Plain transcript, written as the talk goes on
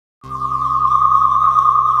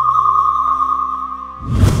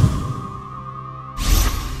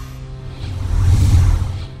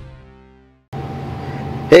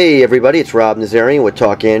Hey everybody, it's Rob Nazarian with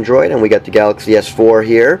Talk Android, and we got the Galaxy S4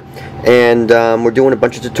 here, and we're doing a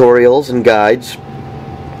bunch of tutorials and guides.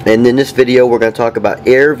 And in this video we're going to talk about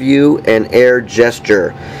Air View and Air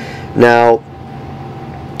Gesture. Now,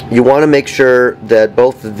 you want to make sure that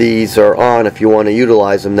both of these are on if you want to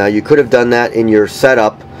utilize them. Now, you could have done that in your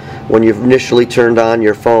setup when you've initially turned on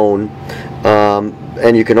your phone,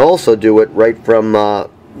 and you can also do it right from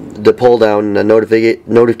the pull down, the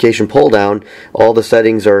notification pull down. All the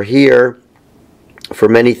settings are here for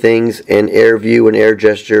many things, and Air View and Air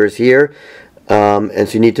Gesture is here, and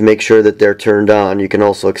so you need to make sure that they're turned on. You can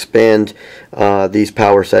also expand these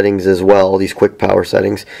power settings as well, these quick power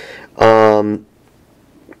settings.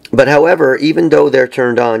 But however, even though they're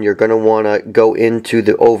turned on, you're going to want to go into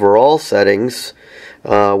the overall settings,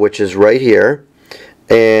 which is right here,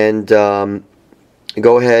 and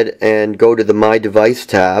go ahead and go to the My Device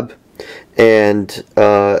tab and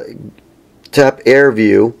tap Air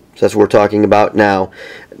View. So that's what we're talking about now.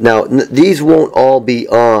 Now, these won't all be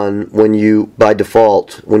on when you, by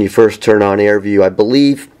default, when you first turn on Air View. I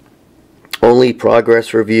believe only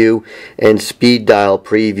Progress Review and Speed Dial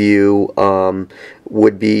Preview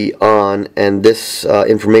would be on, and this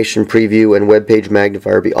Information Preview and Web Page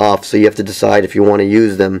Magnifier be off, so you have to decide if you want to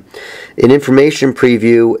use them. In Information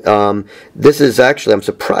Preview, this is actually, I'm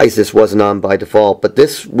surprised this wasn't on by default, but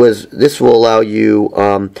this will allow you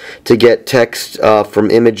to get text from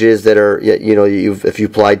images that are, you know, if you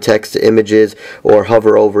applied text to images, or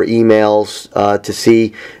hover over emails to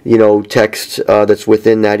see, you know, text that's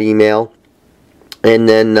within that email. And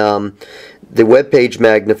then the web page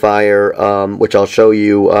magnifier, which I'll show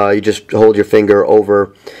you, you just hold your finger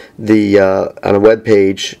over the on a web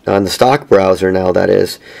page on the stock browser. Now, that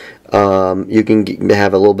is, you can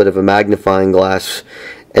have a little bit of a magnifying glass,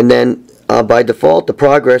 and then by default the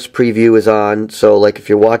progress preview is on. So, like if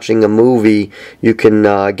you're watching a movie, you can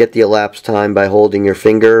get the elapsed time by holding your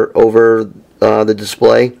finger over the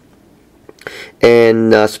display.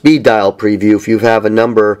 And speed dial preview, if you have a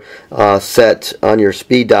number set on your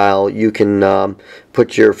speed dial, you can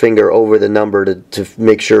put your finger over the number to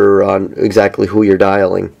make sure on exactly who you're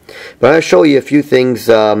dialing. But I'll show you a few things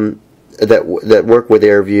that work with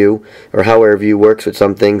Air View, or how Air View works with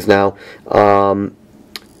some things. Now,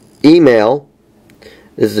 email,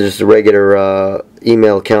 this is just a regular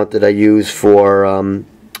email account that I use for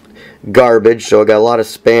garbage, so I got a lot of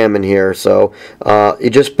spam in here. So you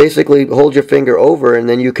just basically hold your finger over, and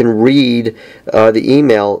then you can read the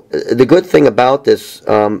email. The good thing about this,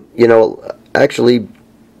 you know, actually,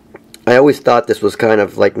 I always thought this was kind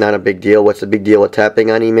of like not a big deal. What's the big deal with tapping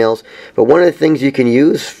on emails? But one of the things you can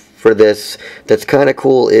use for this that's kind of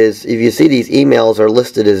cool is, if you see these emails are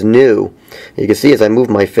listed as new, you can see as I move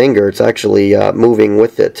my finger, it's actually moving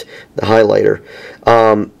with it, the highlighter.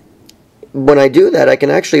 When I do that, I can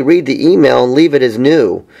actually read the email and leave it as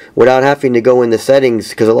new without having to go in the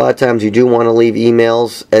settings, because a lot of times you do want to leave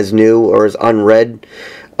emails as new or as unread.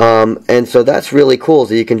 And so that's really cool.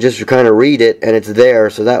 So you can just kind of read it, and it's there.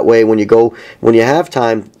 So that way, when you have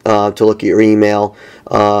time to look at your email,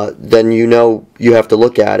 then you know you have to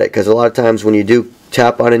look at it. Because a lot of times when you do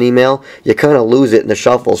tap on an email, you kind of lose it in the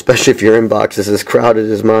shuffle, especially if your inbox is as crowded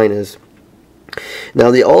as mine is.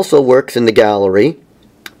 Now, it also works in the gallery.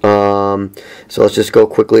 So let's just go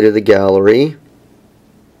quickly to the gallery.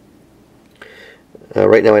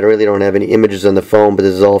 Right now I really don't have any images on the phone, but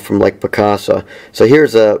this is all from like Picasa. So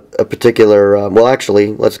here's a particular, well,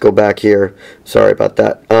 actually, let's go back here. Sorry about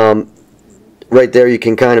that. Right there you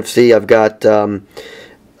can kind of see I've got 7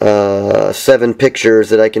 pictures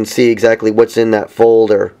that I can see exactly what's in that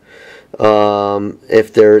folder.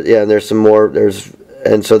 If there, yeah, there's some more,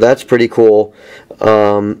 and so that's pretty cool.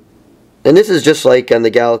 And this is just like on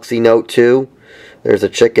the Galaxy Note 2. There's a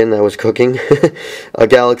chicken that was cooking. A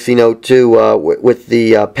Galaxy Note 2 with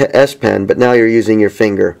the S Pen, but now you're using your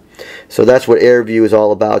finger. So that's what Air View is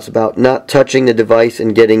all about. It's about not touching the device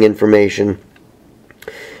and getting information.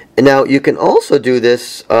 And now you can also do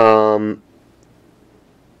this by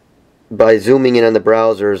zooming in on the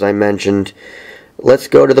browser, as I mentioned. Let's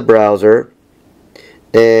go to the browser,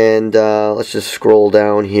 and let's just scroll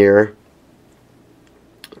down here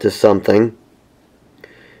to something,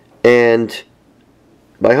 and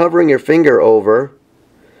by hovering your finger over,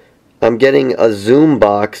 I'm getting a zoom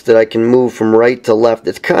box that I can move from right to left.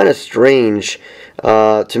 It's kind of strange.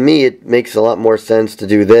 To me, it makes a lot more sense to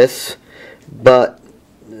do this, but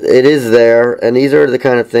it is there, and these are the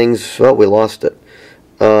kind of things. Oh, we lost it.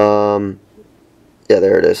 Yeah,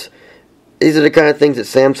 there it is. These are the kind of things that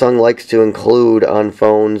Samsung likes to include on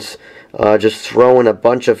phones, just throw in a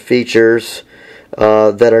bunch of features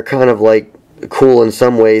that are kind of like cool in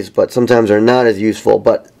some ways, but sometimes they're not as useful.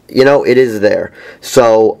 But you know, it is there.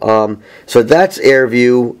 So so that's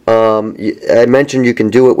AirView. I mentioned you can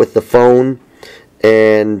do it with the phone,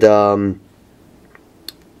 and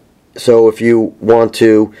so if you want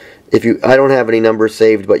to, I don't have any numbers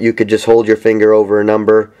saved, but you could just hold your finger over a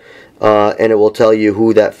number, and it will tell you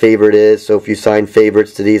who that favorite is. So if you sign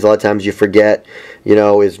favorites to these, a lot of times you forget, you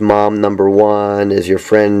know, is mom number 1, is your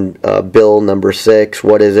friend Bill number 6,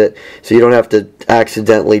 what is it? So you don't have to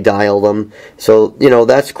accidentally dial them. So, you know,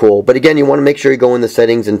 that's cool. But again, you want to make sure you go in the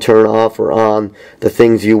settings and turn off or on the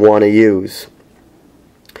things you want to use.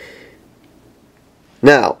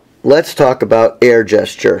 Now, let's talk about air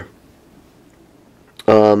gesture.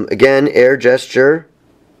 Again, air gesture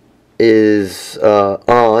is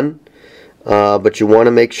on, but you want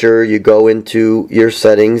to make sure you go into your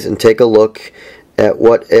settings and take a look at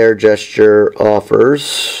what air gesture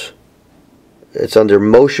offers. It's under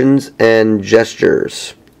motions and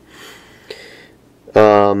gestures.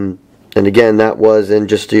 And again, that was in,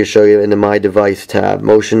 just to show you, in the My Device tab,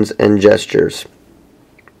 motions and gestures.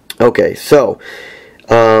 Okay, so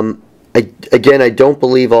again, I don't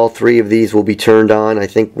believe all 3 of these will be turned on. I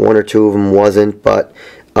think 1 or 2 of them wasn't, but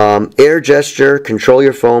air gesture, control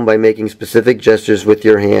your phone by making specific gestures with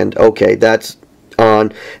your hand. Okay, that's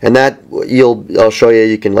on, and that I'll show you.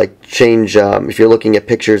 You can like change if you're looking at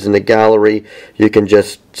pictures in the gallery, you can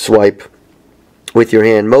just swipe with your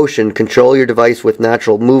hand. Motion, control your device with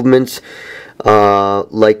natural movements,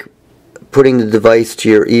 like putting the device to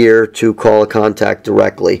your ear to call a contact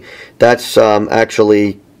directly. That's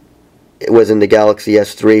actually, it was in the Galaxy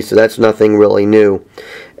S3, so that's nothing really new.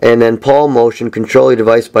 And then palm motion, control your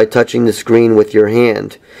device by touching the screen with your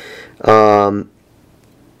hand.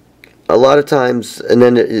 A lot of times, and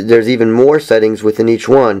then there's even more settings within each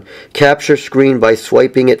one. Capture screen by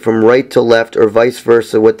swiping it from right to left or vice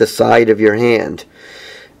versa with the side of your hand.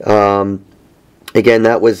 Again,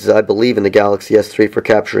 that was, I believe, in the Galaxy S3 for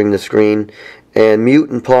capturing the screen. And mute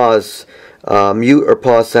and pause. Mute or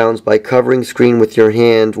pause sounds by covering screen with your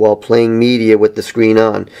hand while playing media with the screen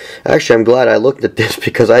on. Actually, I'm glad I looked at this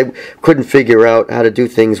because I couldn't figure out how to do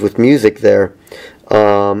things with music there.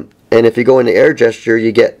 And if you go into air gesture,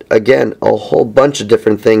 you get, again, a whole bunch of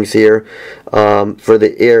different things here. For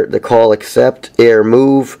the call accept, air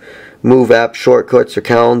move app shortcuts or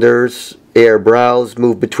calendars, air browse,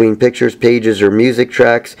 move between pictures, pages, or music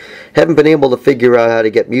tracks. Haven't been able to figure out how to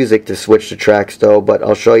get music to switch to tracks though, but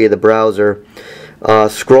I'll show you the browser.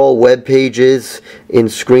 Scroll web pages in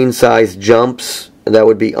screen size jumps, that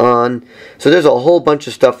would be on. So there's a whole bunch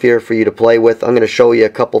of stuff here for you to play with. I'm going to show you a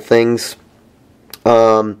couple things.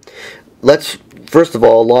 Let's first of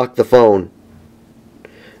all lock the phone,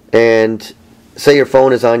 and say your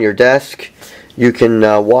phone is on your desk. You can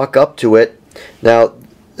walk up to it. Now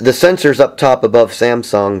the sensor's up top above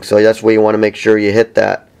Samsung, so that's where you want to make sure you hit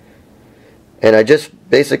that. And I just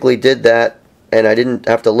basically did that, and I didn't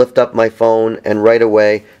have to lift up my phone, and right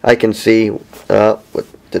away I can see,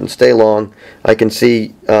 didn't stay long, I can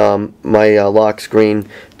see my lock screen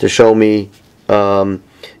to show me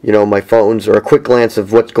you know, my phones, or a quick glance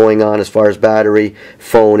of what's going on as far as battery,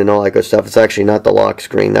 phone, and all that good stuff. It's actually not the lock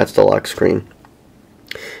screen, that's the lock screen.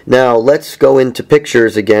 Now let's go into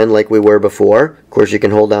pictures again like we were before. Of course, you can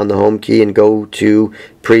hold down the home key and go to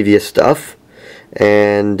previous stuff,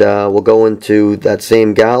 and we'll go into that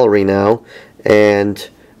same gallery now, and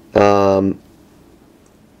well,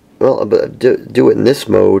 do it in this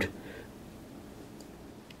mode.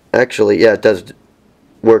 Actually, yeah, it does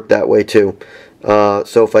work that way too.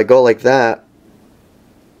 So if I go like that,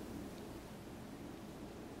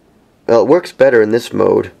 well, it works better in this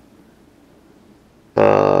mode.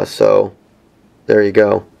 So there you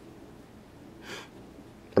go.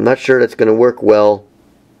 I'm not sure that's going to work well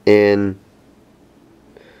in...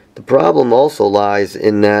 The problem also lies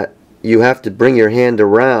in that you have to bring your hand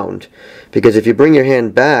around, because if you bring your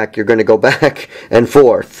hand back, you're going to go back and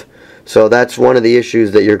forth. So that's one of the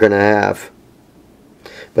issues that you're going to have.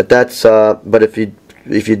 But that's but if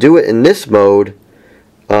you do it in this mode,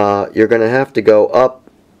 you're going to have to go up.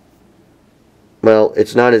 Well,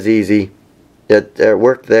 it's not as easy. It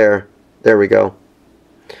worked there. There we go.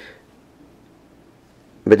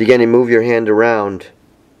 But again, you move your hand around.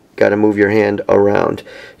 Got to move your hand around.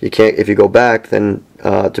 You can't, if you go back, then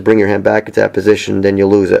to bring your hand back into that position, then you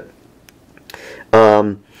lose it.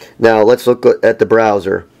 Now let's look at the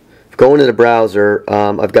browser. Go into the browser.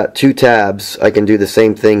 I've got 2 tabs. I can do the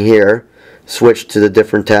same thing here. Switch to the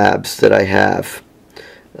different tabs that I have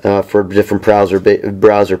for different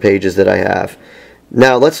browser pages that I have.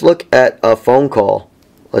 Now let's look at a phone call.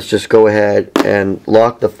 Let's just go ahead and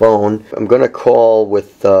lock the phone. I'm going to call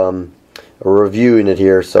with reviewing it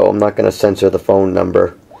here, so I'm not going to censor the phone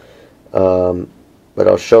number. But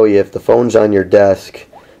I'll show you, if the phone's on your desk,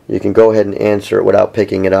 you can go ahead and answer it without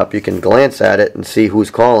picking it up. You can glance at it and see who's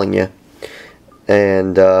calling you.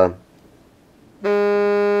 And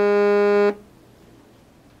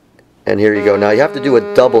here you go. Now you have to do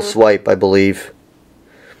a double swipe, I believe.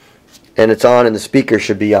 And it's on, and the speaker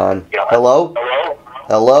should be on. Hello?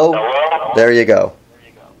 Hello? Hello? There you go.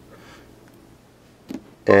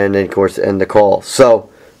 And then, of course, end the call. So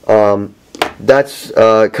that's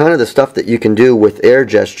kind of the stuff that you can do with air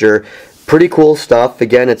gesture. Pretty cool stuff.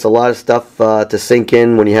 Again, it's a lot of stuff to sink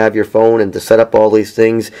in when you have your phone, and to set up all these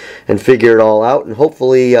things and figure it all out. And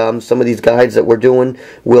hopefully some of these guides that we're doing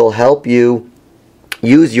will help you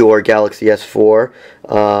use your Galaxy S4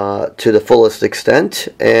 to the fullest extent,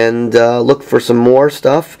 and look for some more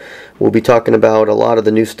stuff. We'll be talking about a lot of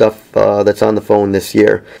the new stuff that's on the phone this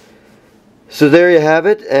year. So there you have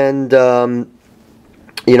it, and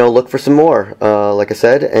you know, look for some more, like I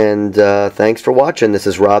said, and thanks for watching. This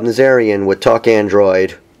is Rob Nazarian with Talk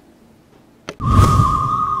Android.